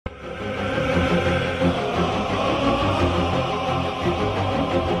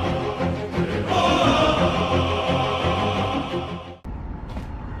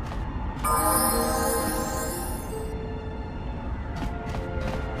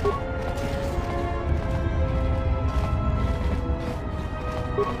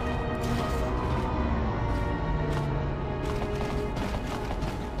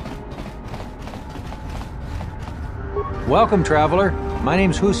Welcome, traveler. My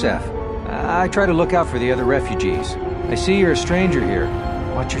name's Husef. I try to look out for the other refugees. I see you're a stranger here.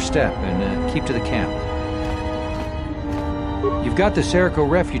 Watch your step and keep to the camp. You've got the Serico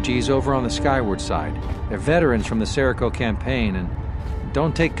refugees over on the skyward side. They're veterans from the Serico campaign and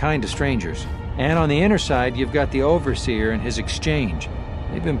don't take kind to strangers. And on the inner side, you've got the Overseer and his exchange.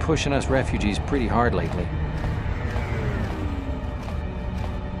 They've been pushing us refugees pretty hard lately.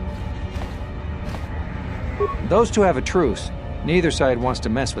 Those two have a truce. Neither side wants to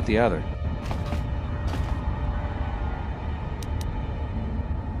mess with the other.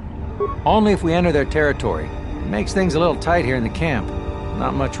 Only if we enter their territory. It makes things a little tight here in the camp.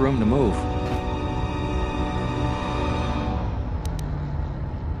 Not much room to move.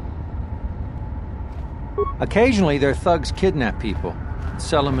 Occasionally, their thugs kidnap people and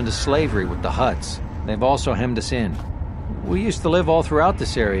sell them into slavery with the Hutts. They've also hemmed us in. We used to live all throughout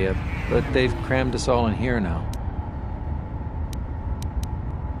this area, but they've crammed us all in here now.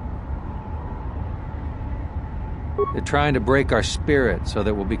 They're trying to break our spirit so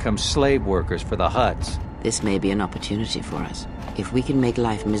that we'll become slave workers for the Hutts. This may be an opportunity for us. If we can make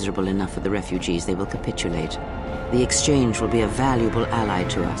life miserable enough for the refugees, they will capitulate. The exchange will be a valuable ally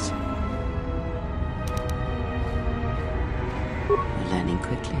to us. We're learning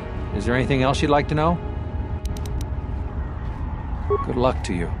quickly. Is there anything else you'd like to know? Good luck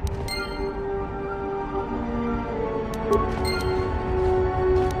to you.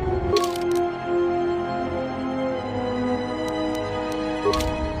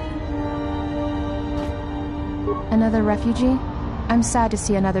 Another refugee? I'm sad to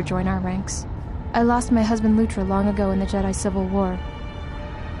see another join our ranks. I lost my husband Meetra long ago in the Jedi Civil War.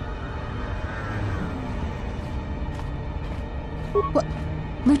 What?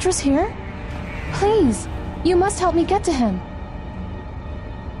 Lutra's here? Please! You must help me get to him!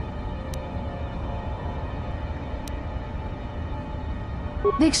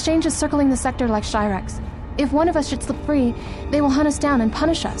 The exchange is circling the sector like Shyrex. If one of us should slip free, they will hunt us down and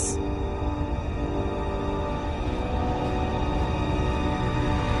punish us.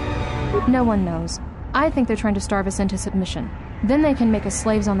 No one knows. I think they're trying to starve us into submission. Then they can make us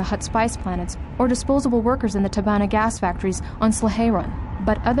slaves on the Hutt spice planets, or disposable workers in the Tabana gas factories on Slaheyron.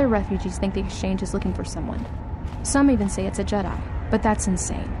 But other refugees think the exchange is looking for someone. Some even say it's a Jedi, but that's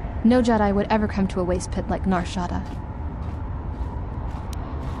insane. No Jedi would ever come to a waste pit like Nar Shaddaa.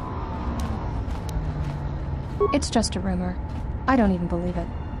 It's just a rumor. I don't even believe it.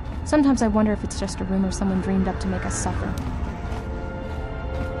 Sometimes I wonder if it's just a rumor someone dreamed up to make us suffer.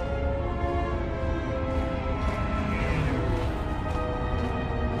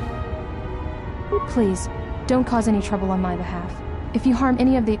 Please, don't cause any trouble on my behalf. If you harm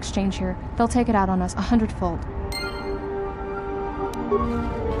any of the exchange here, they'll take it out on us 100-fold.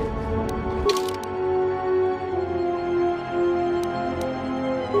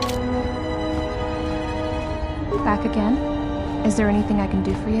 Back again? Is there anything I can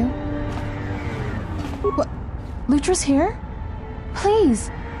do for you? What? Lutra's here?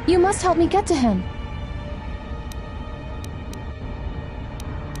 Please! You must help me get to him!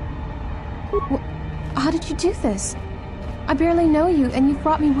 How did you do this? I barely know you, and you've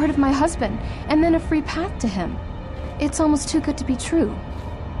brought me word of my husband, and then a free path to him. It's almost too good to be true.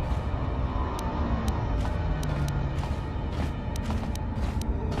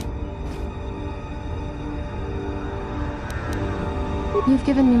 You've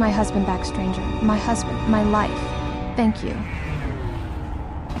given me my husband back, stranger. My husband, my life. Thank you.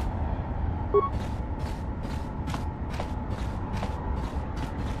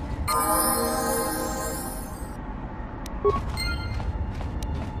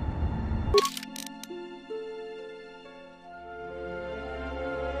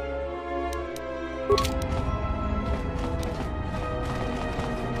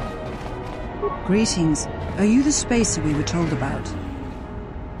 Greetings. Are you the spacer we were told about?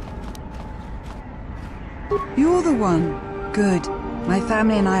 You're the one. Good. My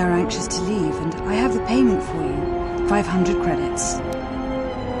family and I are anxious to leave, and I have the payment for you. 500 credits.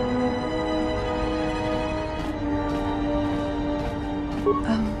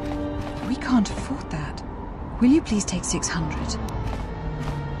 We can't afford that. Will you please take 600?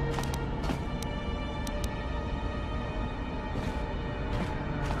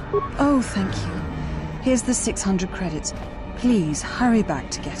 Oh, thank you. Here's the 600 credits. Please, hurry back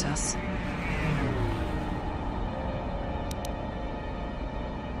to get us.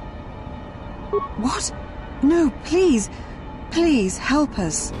 What? No, please. Please, help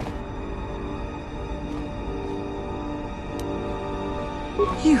us.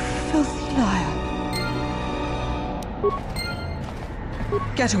 You filthy liar.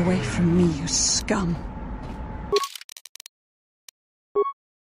 Get away from me, you scum.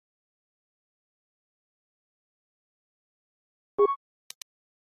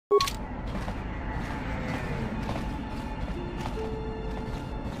 Keep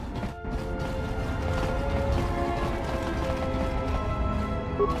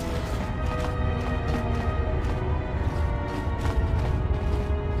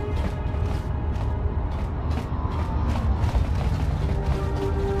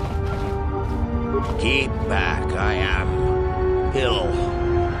back, I am ill.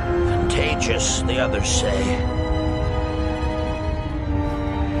 Contagious, the others say.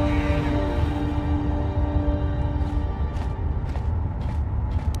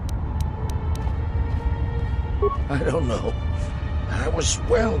 I don't know. I was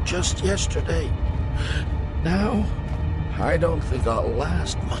well just yesterday. Now, I don't think I'll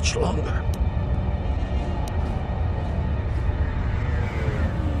last much longer.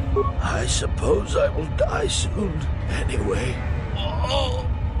 I suppose I will die soon, anyway. Oh.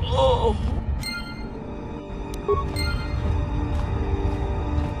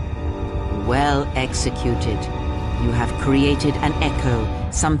 Well executed. You have created an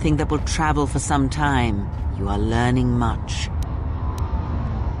echo, something that will travel for some time. You are learning much.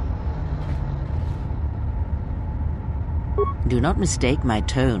 Do not mistake my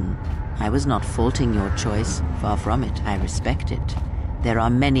tone. I was not faulting your choice. Far from it, I respect it. There are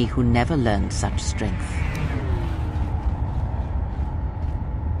many who never learned such strength.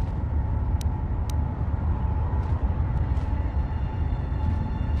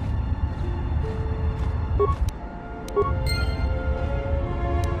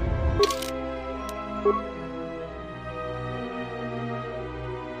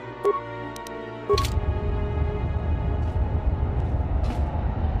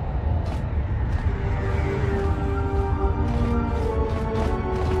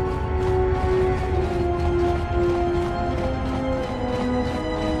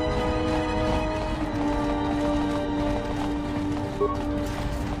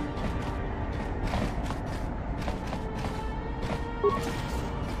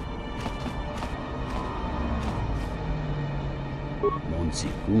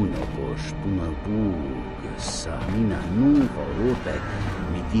 Monsicuno poš tunalpug sa mina nuva rote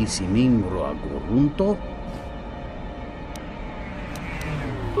mitisi mingro agurunto?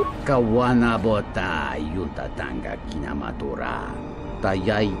 Kawana bota yunta tanga kinamatura. Ta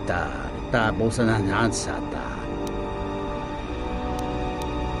yaita ta bosananansata.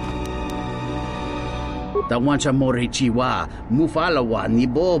 Ta wancha morichiwa mufalawa ni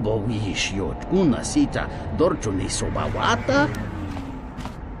bobo wishyot kuna sita dorchuni sobawata?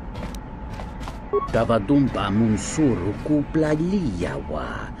 Kavadumpa munsuru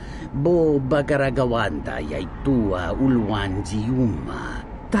kuplaliyawa bo bagaragawanda yaitua ulwanjiuma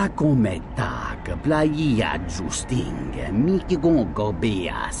ta kometak playa justing mikigongo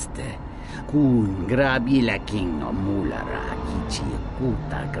beaste kun grabi la kingno mulara kichi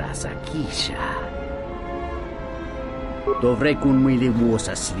kuta grasa kisha dovrei kun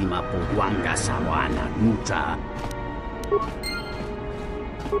miliwosa slima podwanga sawana nucha.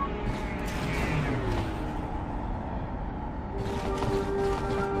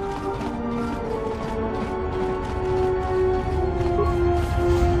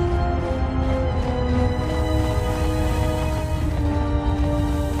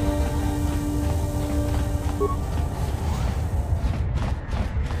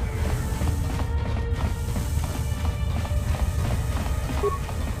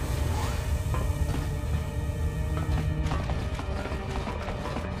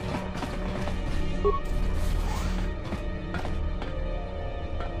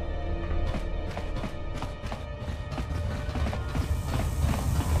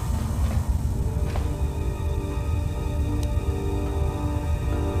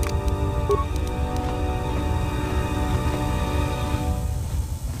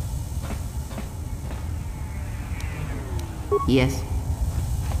 Yes.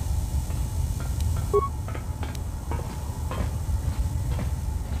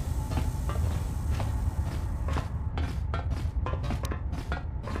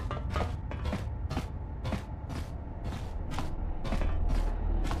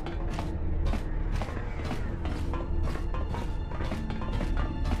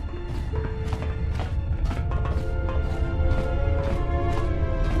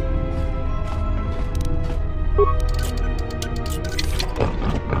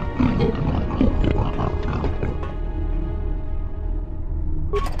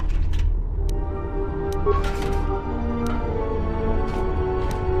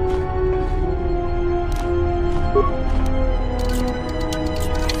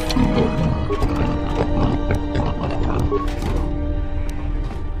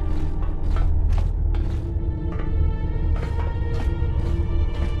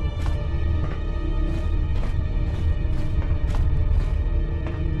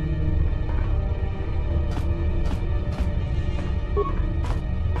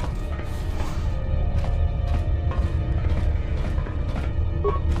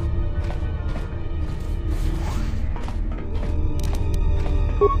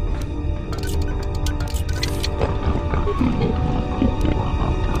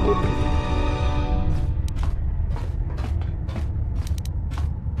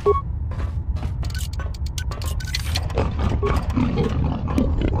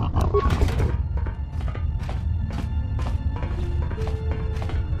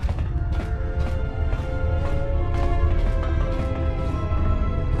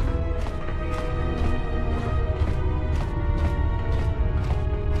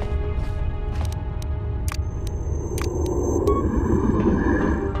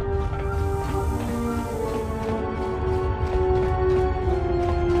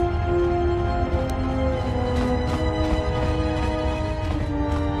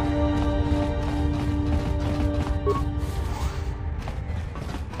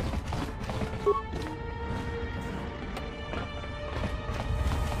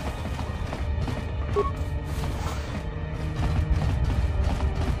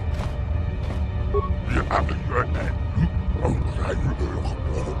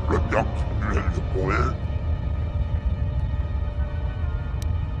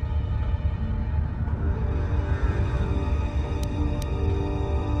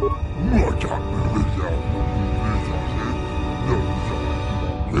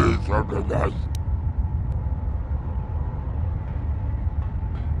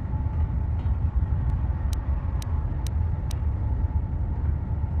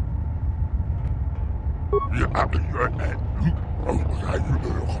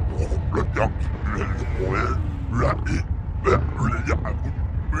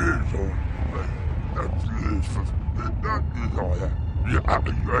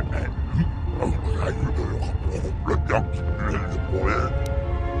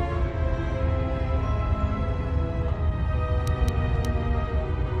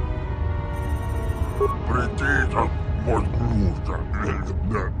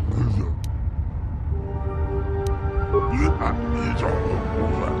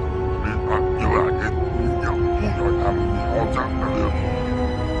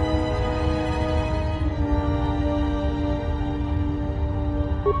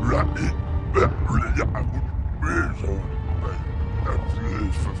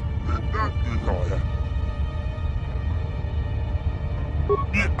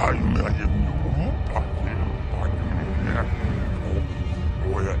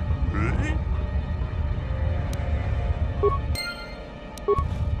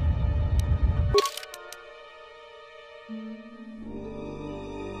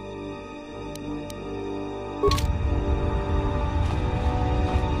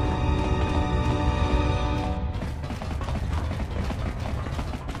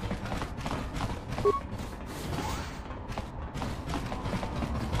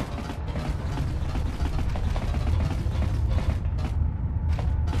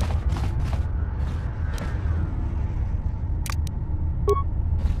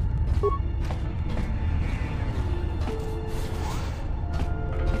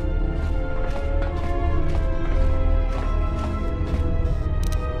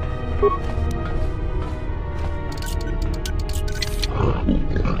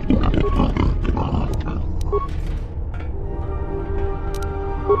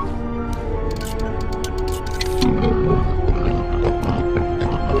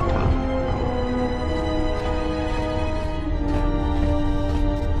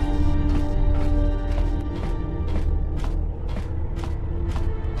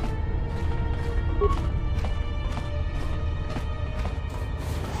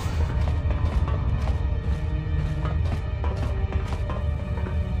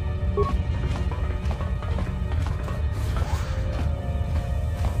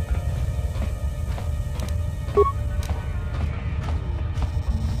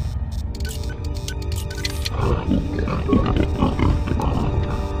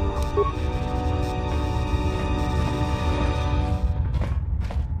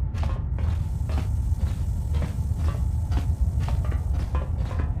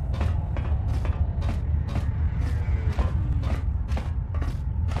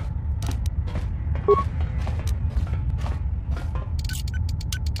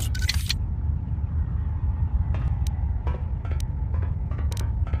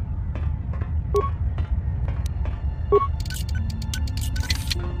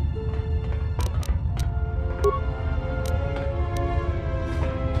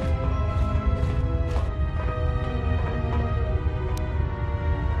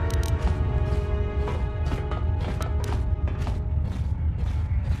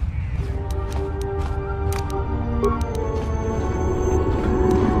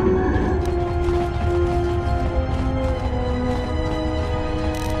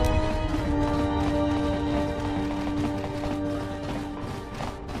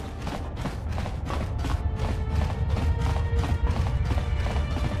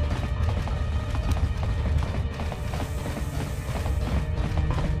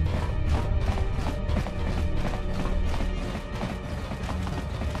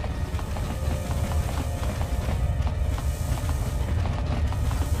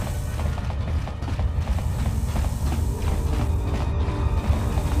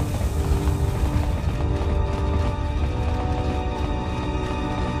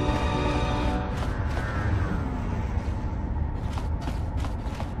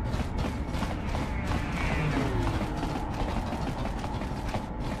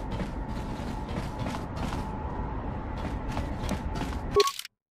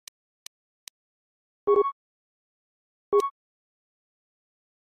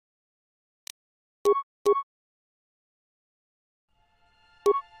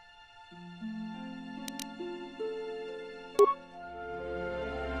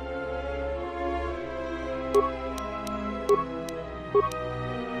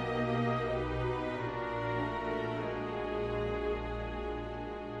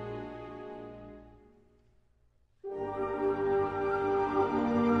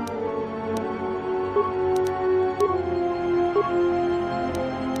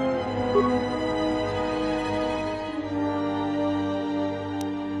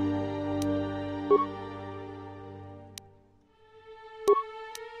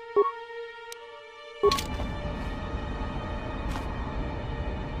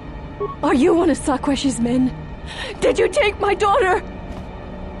 Are you one of Sakwesh's men? Did you take my daughter?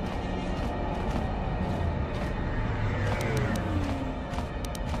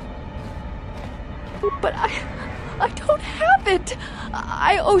 But I don't have it.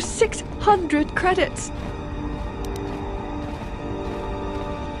 I owe 600 credits.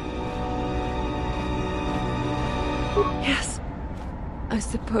 Yes. I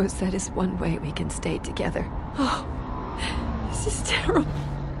suppose that is one way we can stay together. Oh, this is terrible.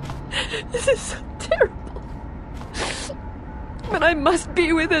 This is so terrible. But I must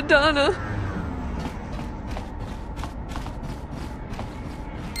be with Adana.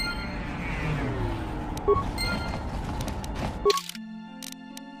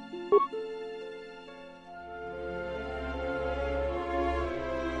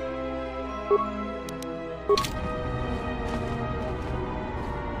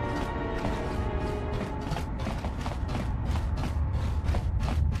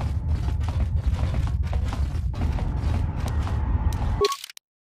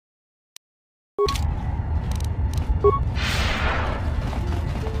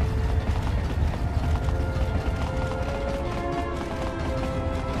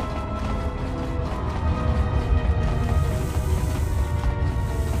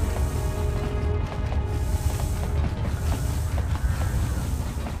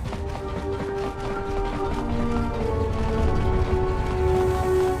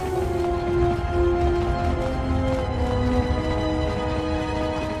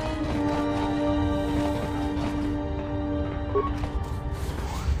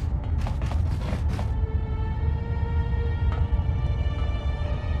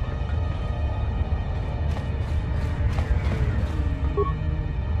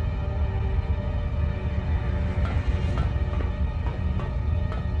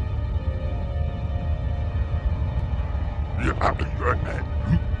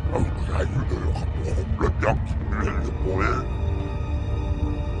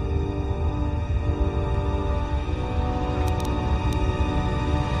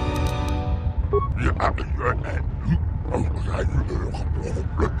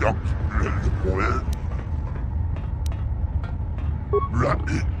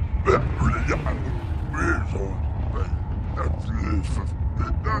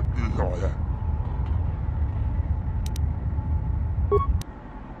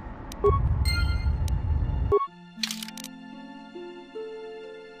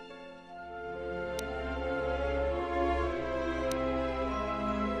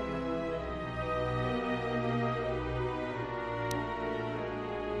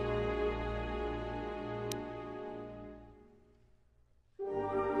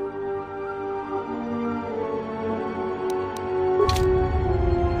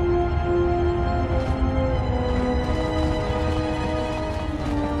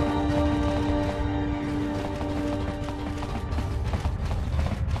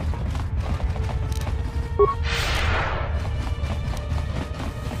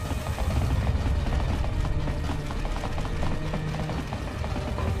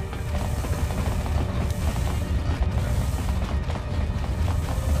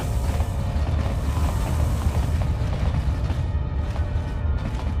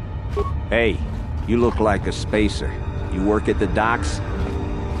 Hey, you look like a spacer. You work at the docks?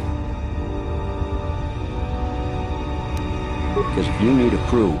 Because if you need a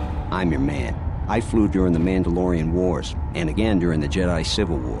crew, I'm your man. I flew during the Mandalorian Wars, and again during the Jedi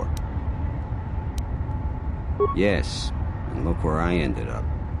Civil War. Yes, and look where I ended up.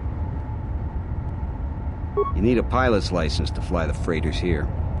 You need a pilot's license to fly the freighters here.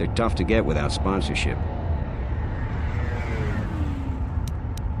 They're tough to get without sponsorship.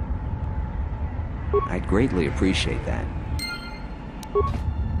 I'd greatly appreciate that.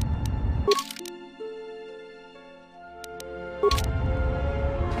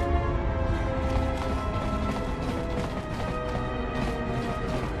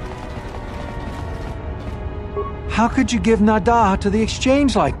 How could you give Nada to the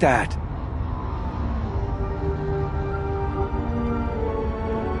exchange like that?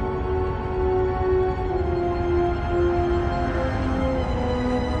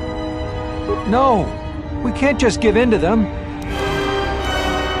 No! We can't just give in to them.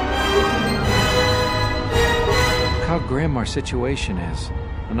 Look how grim our situation is.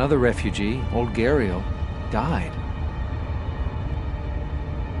 Another refugee, old Gariel, died.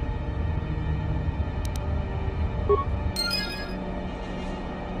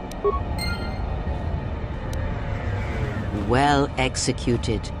 Well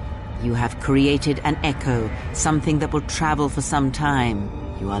executed. You have created an echo, something that will travel for some time.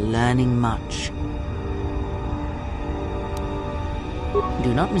 You are learning much.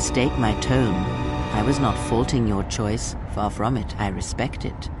 Do not mistake my tone. I was not faulting your choice. Far from it, I respect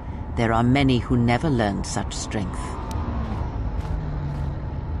it. There are many who never learned such strength.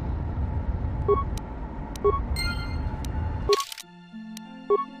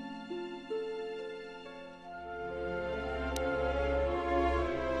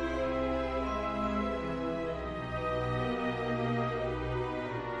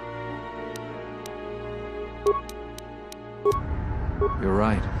 You're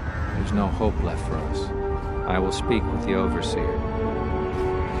right. There's no hope left for us. I will speak with the Overseer.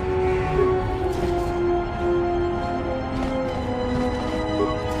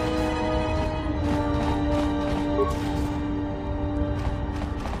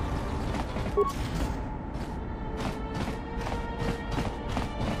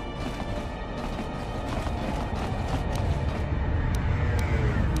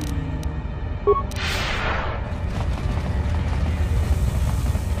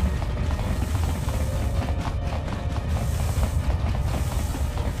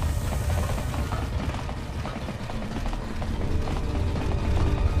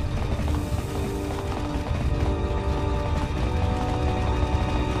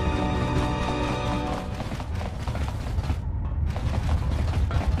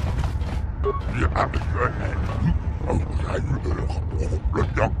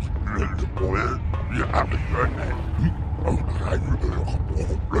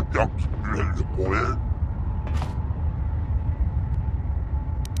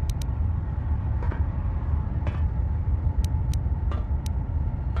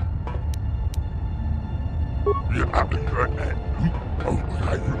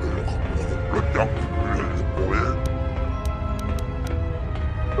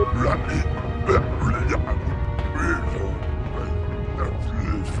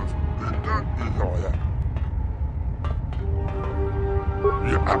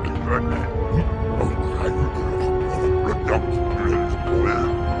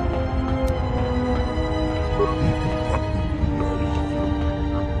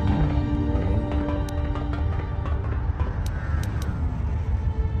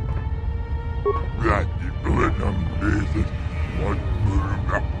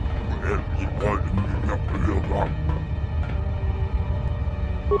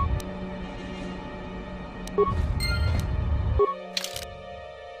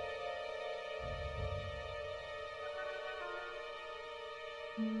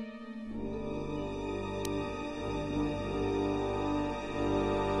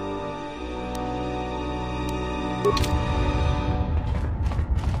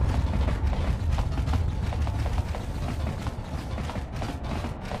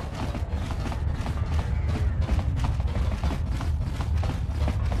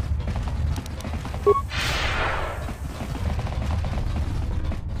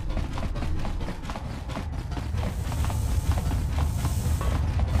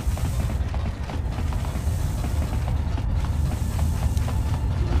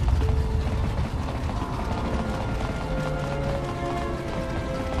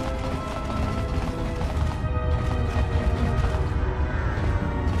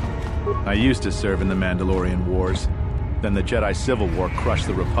 I used to serve in the Mandalorian Wars. Then the Jedi Civil War crushed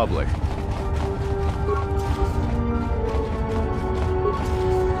the Republic.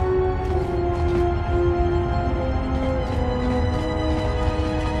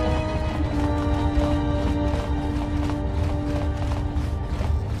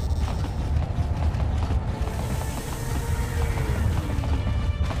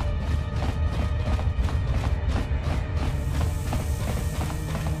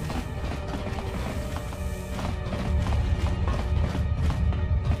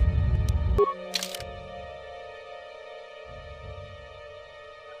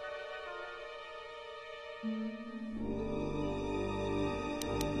 Mm-hmm.